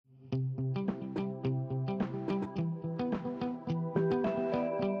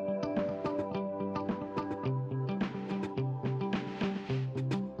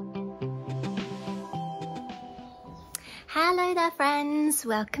Hello there friends,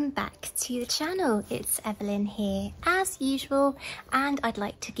 welcome back to the channel. It's Evelyn here as usual, and I'd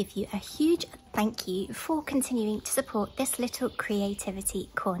like to give you a huge thank you for continuing to support this little creativity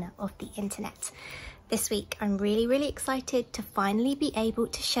corner of the internet. This week I'm really excited to finally be able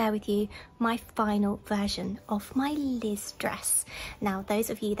to share with you my final version of my Liz dress. Now those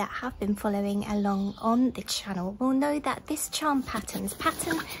of you that have been following along on the channel will know that this charm pattern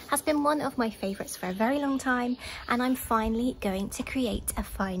has been one of my favourites for a very long time, and I'm finally going to create a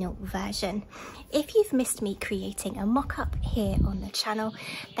final version. If you've missed me creating a mock-up here on the channel,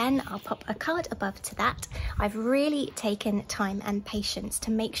 then I'll pop a card above to that. I've really taken time and patience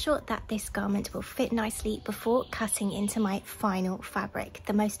to make sure that this garment will fit nicely before cutting into my final fabric,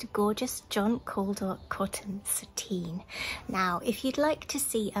 the most gorgeous John Kaldor Cotton Sateen. Now, if you'd like to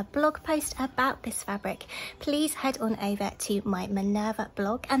see a blog post about this fabric, please head on over to my Minerva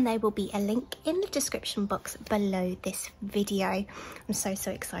blog, and there will be a link in the description box below this video. I'm so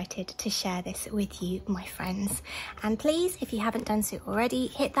excited to share this with you, my friends. And please, if you haven't done so already,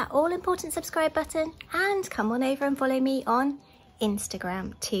 hit that all important subscribe button and come on over and follow me on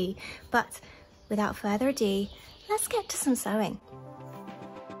Instagram too. But without further ado, let's get to some sewing.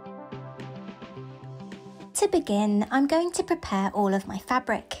 To begin, I'm going to prepare all of my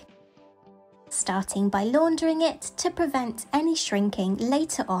fabric, starting by laundering it to prevent any shrinking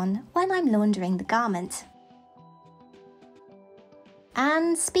later on when I'm laundering the garment.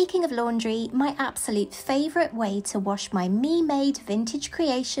 And speaking of laundry, my absolute favourite way to wash my me-made vintage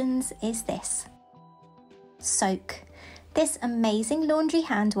creations is this: soak. This amazing laundry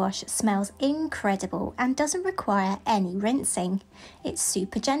hand wash smells incredible and doesn't require any rinsing. It's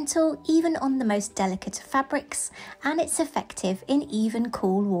super gentle, even on the most delicate of fabrics, and it's effective in even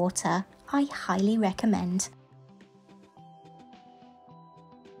cool water. I highly recommend.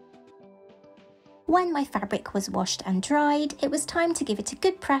 When my fabric was washed and dried, it was time to give it a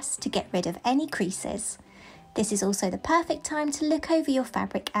good press to get rid of any creases. This is also the perfect time to look over your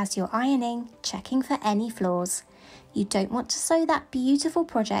fabric as you're ironing, checking for any flaws. You don't want to sew that beautiful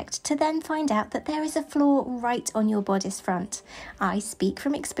project to then find out that there is a flaw right on your bodice front. I speak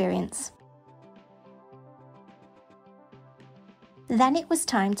from experience. Then it was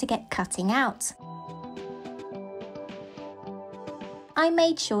time to get cutting out. I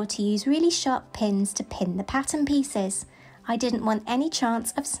made sure to use really sharp pins to pin the pattern pieces. I didn't want any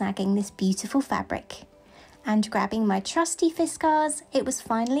chance of snagging this beautiful fabric. And grabbing my trusty Fiskars, it was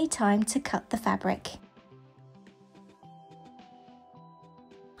finally time to cut the fabric.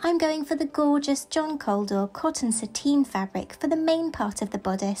 I'm going for the gorgeous John Kaldor Cotton Sateen fabric for the main part of the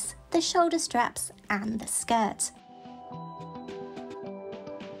bodice, the shoulder straps and the skirt.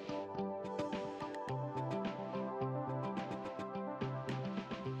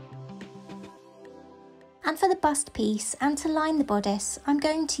 And for the bust piece and to line the bodice, I'm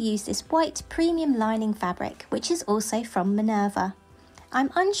going to use this white premium lining fabric, which is also from Minerva.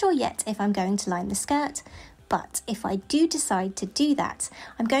 I'm unsure yet if I'm going to line the skirt, but if I do decide to do that,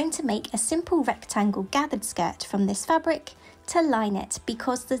 I'm going to make a simple rectangle gathered skirt from this fabric to line it,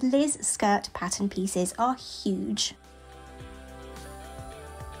 because the Liz skirt pattern pieces are huge.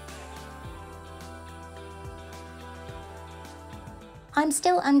 I'm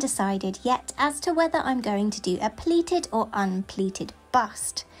still undecided yet as to whether I'm going to do a pleated or unpleated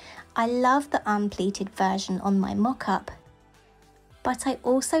bust. I love the unpleated version on my mock-up, but I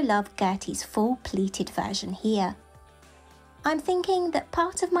also love Gertie's full pleated version here. I'm thinking that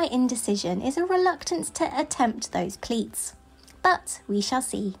part of my indecision is a reluctance to attempt those pleats, but we shall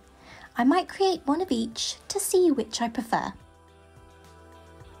see. I might create one of each to see which I prefer.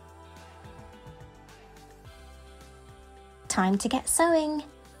 Time to get sewing,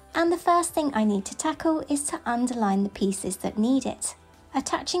 and the first thing I need to tackle is to underline the pieces that need it,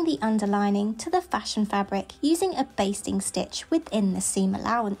 attaching the underlining to the fashion fabric using a basting stitch within the seam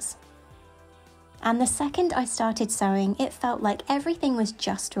allowance. And the second I started sewing, it felt like everything was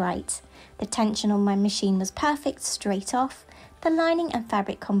just right. The tension on my machine was perfect straight off, the lining and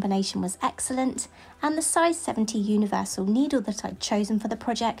fabric combination was excellent, and the size 70 universal needle that I'd chosen for the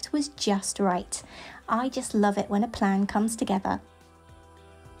project was just right. I just love it when a plan comes together.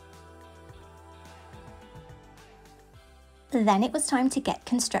 Then it was time to get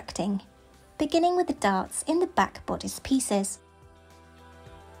constructing, beginning with the darts in the back bodice pieces.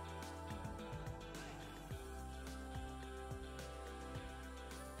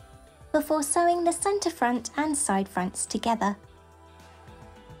 Before sewing the centre front and side fronts together.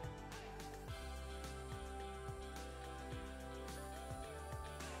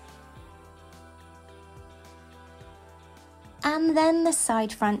 And then the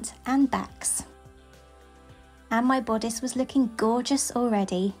side front and backs. and my bodice was looking gorgeous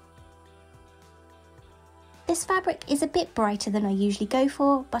already. This fabric is a bit brighter than I usually go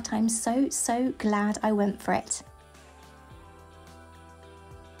for, but I'm so glad I went for it.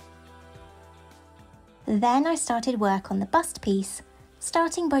 Then I started work on the bust piece,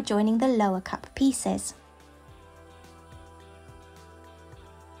 starting by joining the lower cup pieces.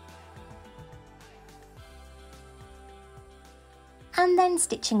 And then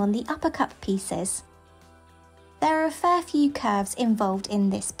stitching on the upper cup pieces. There are a fair few curves involved in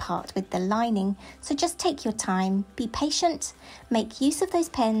this part with the lining, so just take your time, be patient, make use of those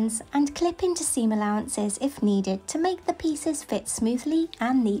pins and clip into seam allowances if needed to make the pieces fit smoothly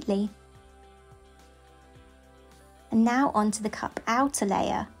and neatly. And now onto the cup outer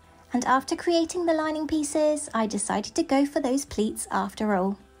layer, and after creating the lining pieces, I decided to go for those pleats after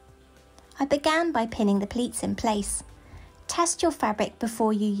all. I began by pinning the pleats in place. Test your fabric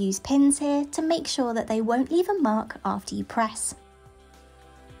before you use pins here to make sure that they won't leave a mark after you press.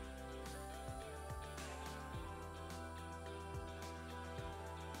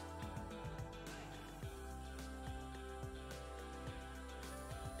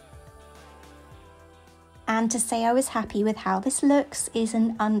 And to say I was happy with how this looks is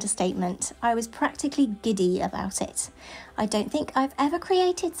an understatement. I was practically giddy about it. I don't think I've ever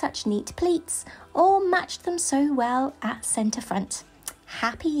created such neat pleats or matched them so well at centre front.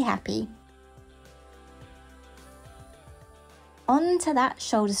 Happy. On to that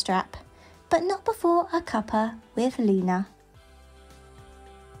shoulder strap, but not before a cuppa with Luna.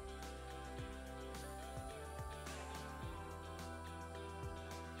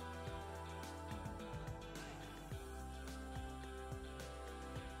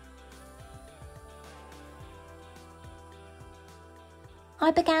 I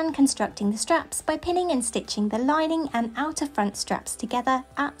began constructing the straps by pinning and stitching the lining and outer front straps together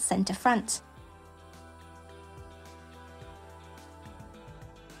at centre front.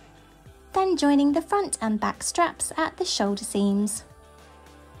 Then joining the front and back straps at the shoulder seams.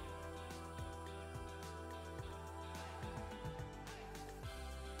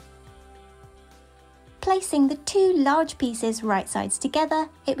 Placing the two large pieces right sides together,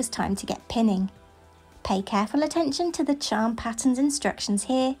 it was time to get pinning. Pay careful attention to the charm pattern's instructions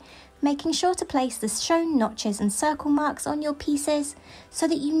here, making sure to place the shown notches and circle marks on your pieces so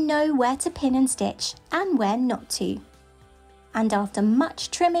that you know where to pin and stitch and where not to. And after much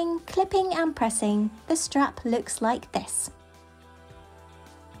trimming, clipping and pressing, the strap looks like this.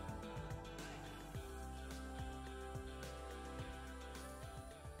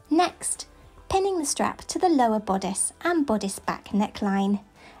 Next, pinning the strap to the lower bodice and bodice back neckline.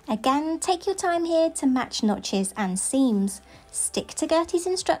 Again, take your time here to match notches and seams. Stick to Gertie's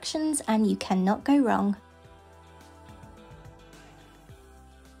instructions and you cannot go wrong.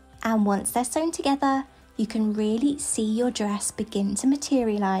 And once they're sewn together, you can really see your dress begin to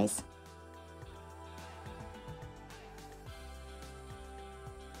materialise.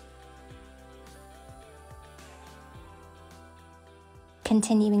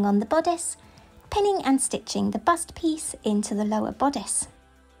 Continuing on the bodice, pinning and stitching the bust piece into the lower bodice.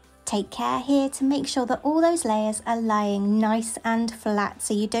 Take care here to make sure that all those layers are lying nice and flat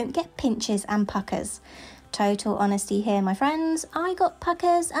so you don't get pinches and puckers. Total honesty here, my friends, I got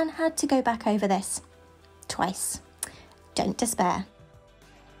puckers and had to go back over this twice. Don't despair.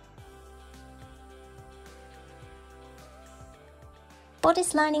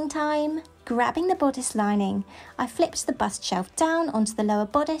 Bodice lining time. Grabbing the bodice lining, I flipped the bust shelf down onto the lower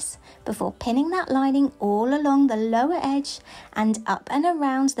bodice before pinning that lining all along the lower edge and up and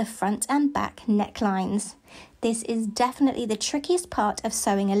around the front and back necklines. This is definitely the trickiest part of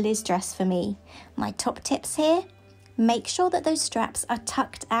sewing a Liz dress for me. My top tips here: make sure that those straps are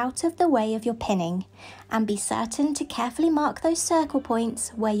tucked out of the way of your pinning, and be certain to carefully mark those circle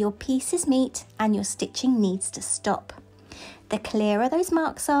points where your pieces meet and your stitching needs to stop. The clearer those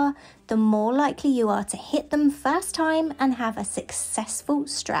marks are, the more likely you are to hit them first time and have a successful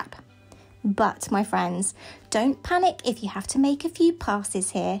strap. But my friends, don't panic if you have to make a few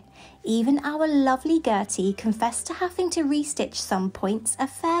passes here. Even our lovely Gertie confessed to having to restitch some points a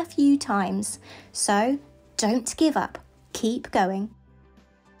fair few times. So don't give up, keep going.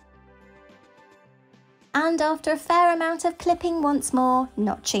 And after a fair amount of clipping once more,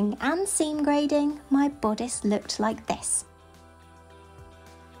 notching and seam grading, my bodice looked like this.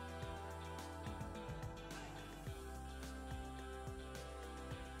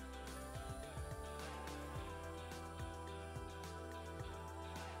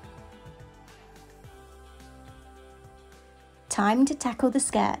 Time to tackle the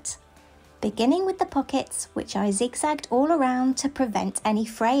skirt, beginning with the pockets, which I zigzagged all around to prevent any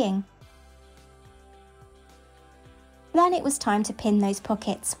fraying. Then it was time to pin those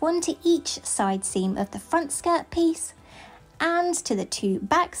pockets, one to each side seam of the front skirt piece and to the 2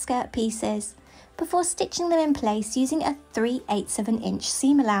 back skirt pieces, before stitching them in place using a 3/8 of an inch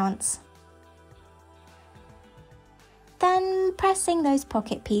seam allowance. Then pressing those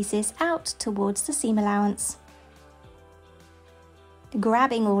pocket pieces out towards the seam allowance.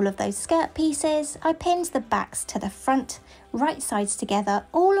 Grabbing all of those skirt pieces, I pinned the backs to the front, right sides together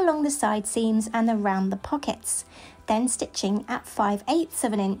all along the side seams and around the pockets, then stitching at 5/8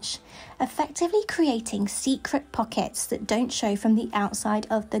 of an inch, effectively creating secret pockets that don't show from the outside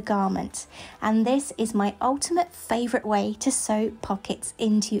of the garment. And this is my ultimate favourite way to sew pockets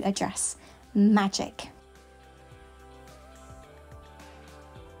into a dress. Magic!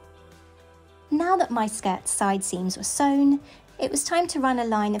 Now that my skirt side seams were sewn, it was time to run a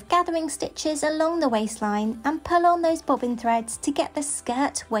line of gathering stitches along the waistline and pull on those bobbin threads to get the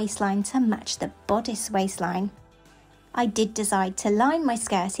skirt waistline to match the bodice waistline. I did decide to line my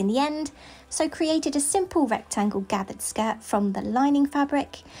skirt in the end, so created a simple rectangle gathered skirt from the lining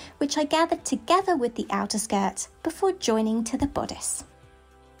fabric, which I gathered together with the outer skirt before joining to the bodice.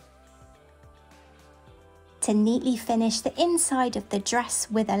 To neatly finish the inside of the dress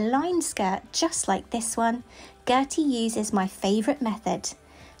with a lined skirt just like this one, Gertie uses my favourite method,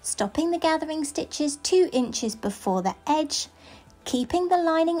 stopping the gathering stitches 2 inches before the edge, keeping the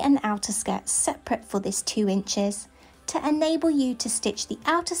lining and outer skirt separate for this 2 inches to enable you to stitch the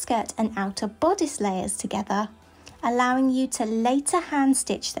outer skirt and outer bodice layers together, allowing you to later hand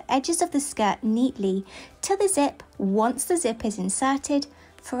stitch the edges of the skirt neatly to the zip once the zip is inserted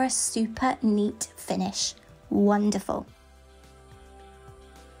for a super neat finish. Wonderful!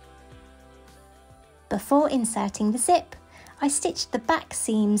 Before inserting the zip, I stitched the back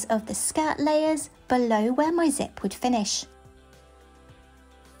seams of the skirt layers below where my zip would finish.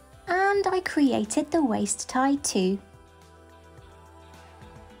 And I created the waist tie too.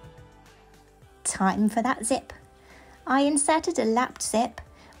 Time for that zip. I inserted a lapped zip,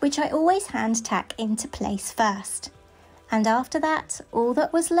 which I always hand tack into place first. And after that, all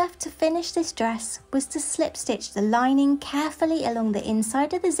that was left to finish this dress was to slip stitch the lining carefully along the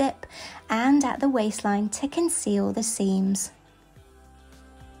inside of the zip and at the waistline to conceal the seams.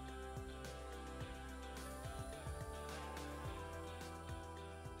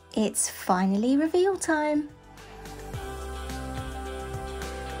 It's finally reveal time!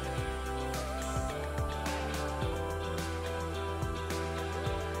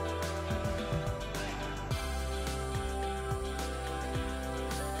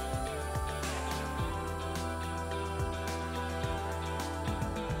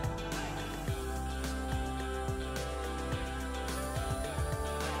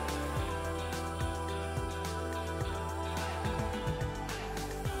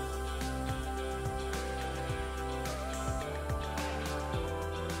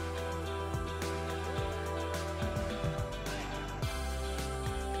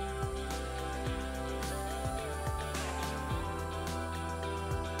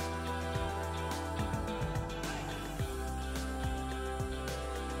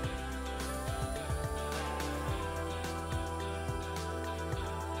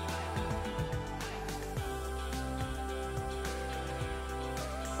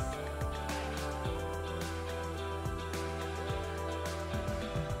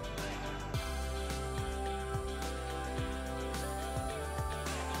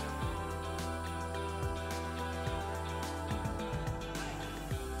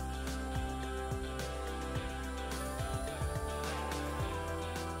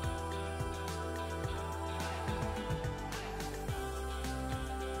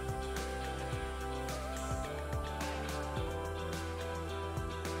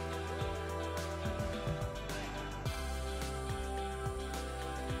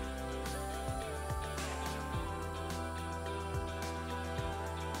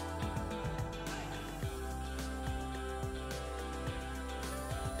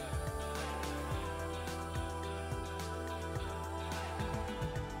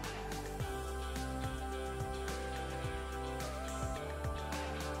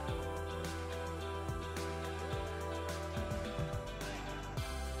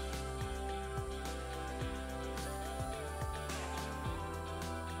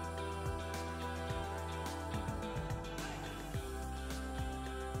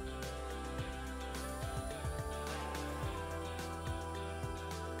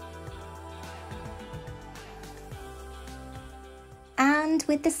 And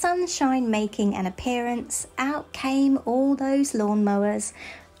with the sunshine making an appearance, out came all those lawnmowers.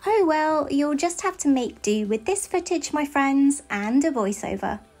 Oh well, you'll just have to make do with this footage, my friends, and a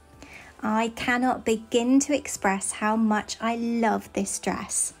voiceover. I cannot begin to express how much I love this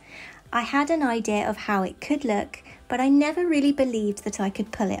dress. I had an idea of how it could look, but I never really believed that I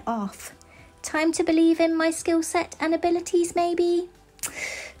could pull it off. Time to believe in my skill set and abilities, maybe?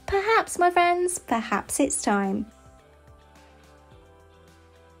 Perhaps, my friends, perhaps it's time.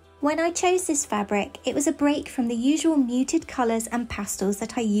 When I chose this fabric, it was a break from the usual muted colours and pastels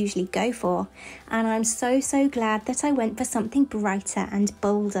that I usually go for, and I'm so glad that I went for something brighter and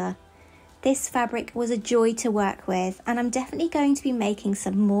bolder. This fabric was a joy to work with, and I'm definitely going to be making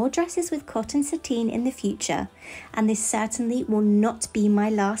some more dresses with cotton sateen in the future, and this certainly will not be my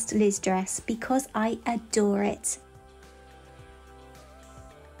last Liz dress because I adore it.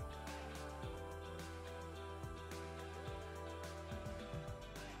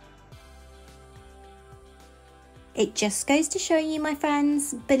 It just goes to show you, my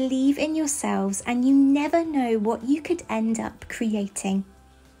friends, believe in yourselves and you never know what you could end up creating.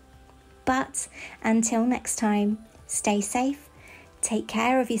 But until next time, stay safe, take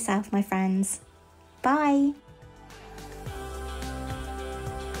care of yourself, my friends. Bye.